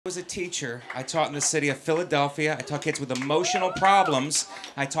I was a teacher. I taught in the city of Philadelphia. I taught kids with emotional problems.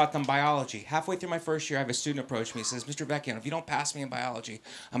 I taught them biology. Halfway through my first year, I have a student approach me. He says, "Mr. Vecchione, if you don't pass me in biology,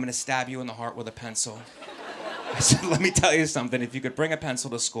 I'm going to stab you in the heart with a pencil." I said, "Let me tell you something. If you could bring a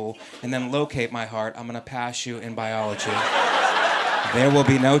pencil to school and then locate my heart, I'm going to pass you in biology. There will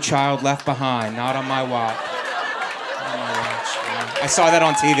be no child left behind, not on my watch." Not on my watch. I saw that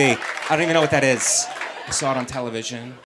on TV. I don't even know what that is. I saw it on television.